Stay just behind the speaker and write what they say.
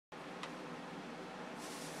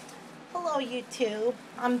Hello YouTube,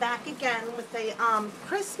 I'm back again with a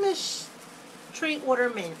Christmas tree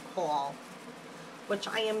ornament haul, which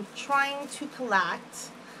I am trying to collect.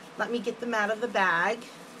 Let me get them out of the bag.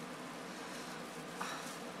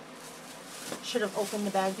 Should have opened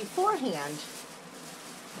the bag beforehand.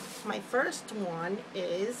 My first one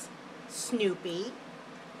is Snoopy,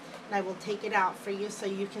 and I will take it out for you so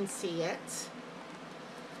you can see it.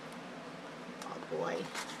 Oh boy.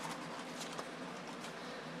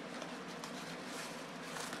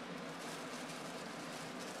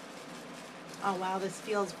 Oh wow, this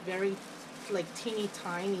feels very like teeny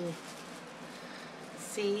tiny.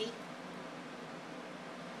 See?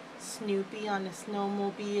 Snoopy on a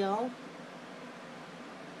snowmobile.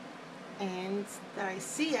 And that I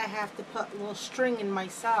see I have to put a little string in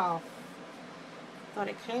myself. Thought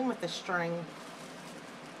it came with a string.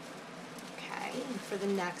 Okay, and for the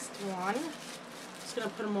next one, just gonna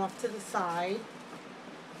put them off to the side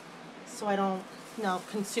so I don't,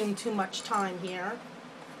 consume too much time here.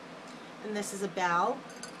 And this is a bell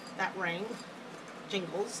that ring,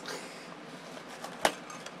 jingles.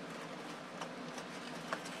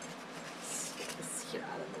 Let's get this here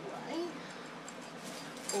out of the way.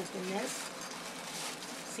 Open this.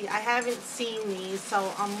 See, I haven't seen these,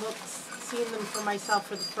 so I'm seeing them for myself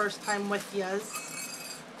for the first time with yous.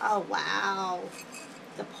 Oh wow,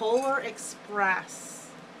 the Polar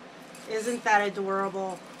Express. Isn't that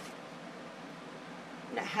adorable?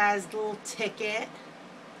 And it has the little ticket.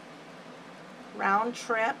 Round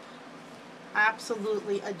trip.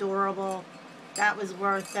 Absolutely adorable. That was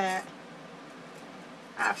worth it.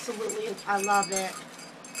 Absolutely, I love it.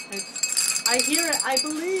 I hear it, I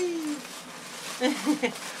believe.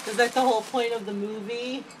 Is that the whole point of the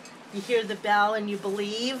movie? You hear the bell and you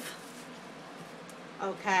believe.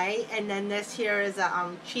 Okay, and then this here is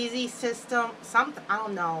a cheesy system, something, I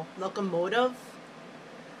don't know, locomotive.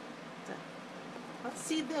 Let's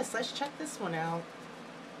see this, let's check this one out.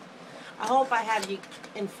 I hope I have you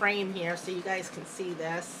in frame here so you guys can see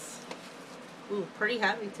this. Ooh, pretty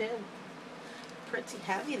heavy too. Pretty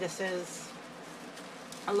heavy this is.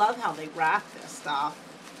 I love how they wrap this stuff.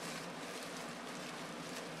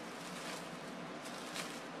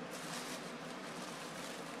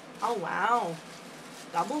 Oh wow,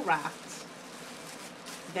 double wrapped.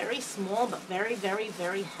 Very small but very, very,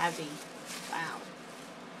 very heavy. Wow.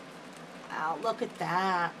 Wow, look at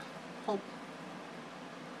that. Hope.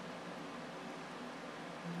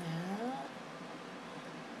 Yeah.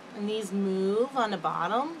 And these move on the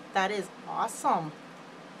bottom. That is awesome.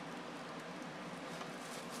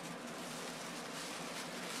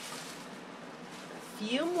 A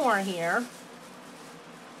few more here.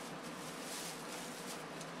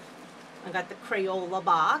 I got the Crayola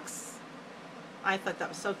box. I thought that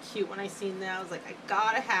was so cute when I seen that. I was like, I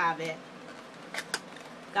gotta have it.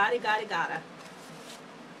 Gotta.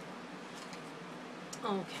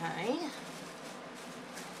 Okay.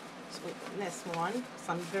 Let's open this one, because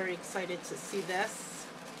I'm very excited to see this.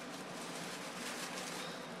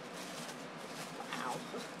 Wow.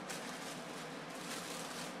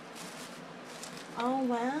 Oh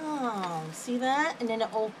wow. See that? And then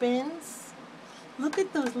it opens. Look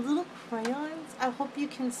at those little crayons. I hope you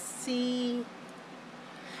can see.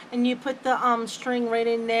 And you put the string right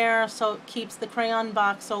in there so it keeps the crayon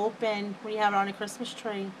box open when you have it on a Christmas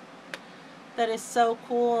tree. That is so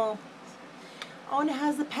cool. Oh, and it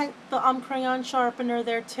has the crayon sharpener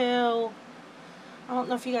there too. I don't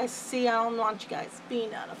know if you guys see. I don't want you guys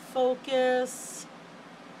being out of focus.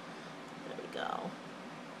 There we go.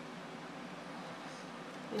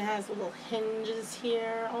 And it has little hinges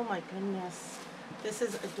here. Oh my goodness. This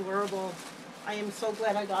is adorable. I am so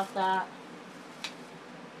glad I got that.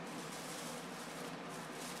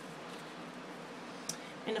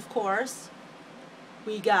 And of course,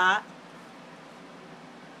 we got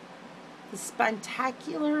the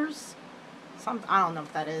Spectaculars. I don't know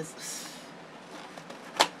what that is.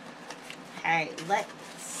 Hey, let's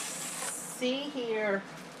see here.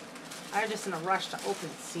 I'm just in a rush to open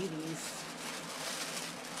and see these.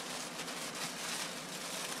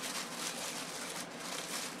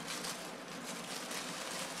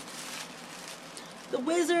 The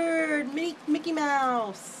Wizard, Mickey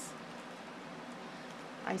Mouse.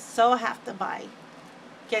 I so have to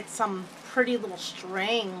get some pretty little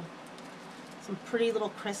string. Some pretty little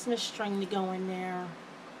Christmas string to go in there.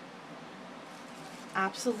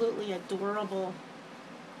 Absolutely adorable.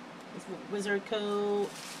 This little wizard coat.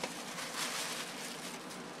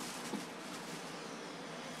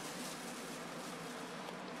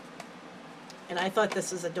 And I thought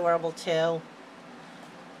this was adorable too.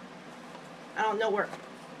 I don't know where.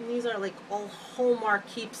 These are like all Hallmark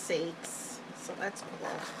keepsakes. So that's cool.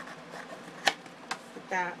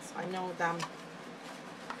 that, so I know them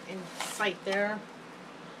in sight there.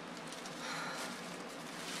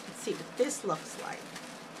 Let's see what this looks like.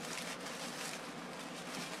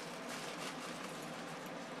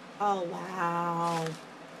 Oh, wow.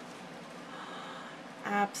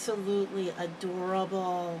 Absolutely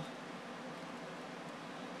adorable.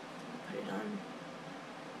 Put it on.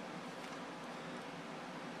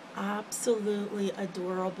 Absolutely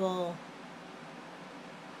adorable.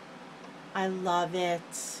 I love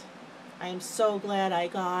it. I am so glad I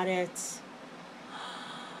got it.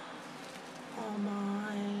 Oh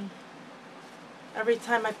my. Every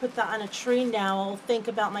time I put that on a tree now, I'll think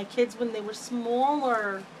about my kids when they were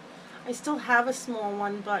smaller. I still have a small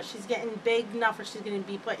one, but she's getting big enough where she's going to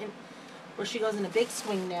be put in, where she goes in a big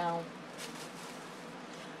swing now.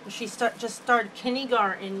 She just started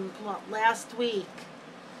kindergarten, last week.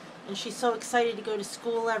 And she's so excited to go to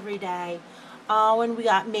school every day. Oh, and we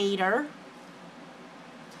got Mater.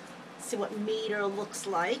 Let's see what Mater looks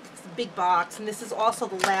like. It's a big box, and this is also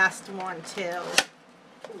the last one, too.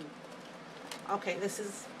 Ooh. Okay, this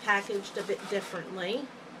is packaged a bit differently.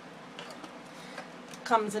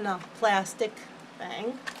 Comes in a plastic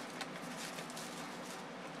thing.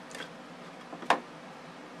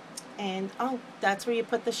 And, oh, that's where you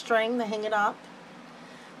put the string to hang it up.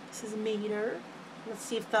 This is Mater. Let's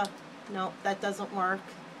see if no, that doesn't work.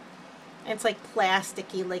 And it's like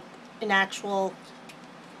plasticky, like an actual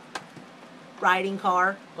riding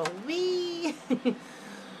car. Go wee!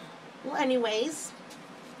 Well, anyways,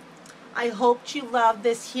 I hope you love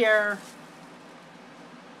this here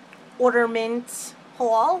ornament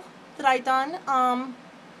haul that I done.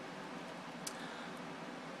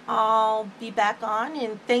 I'll be back on,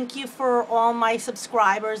 and thank you for all my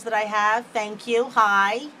subscribers that I have. Thank you.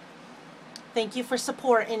 Hi. Thank you for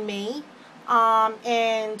supporting me.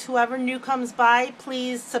 And whoever new comes by,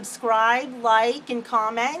 please subscribe, like, and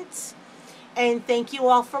comment. And thank you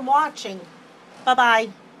all for watching. Bye-bye.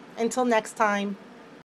 Until next time.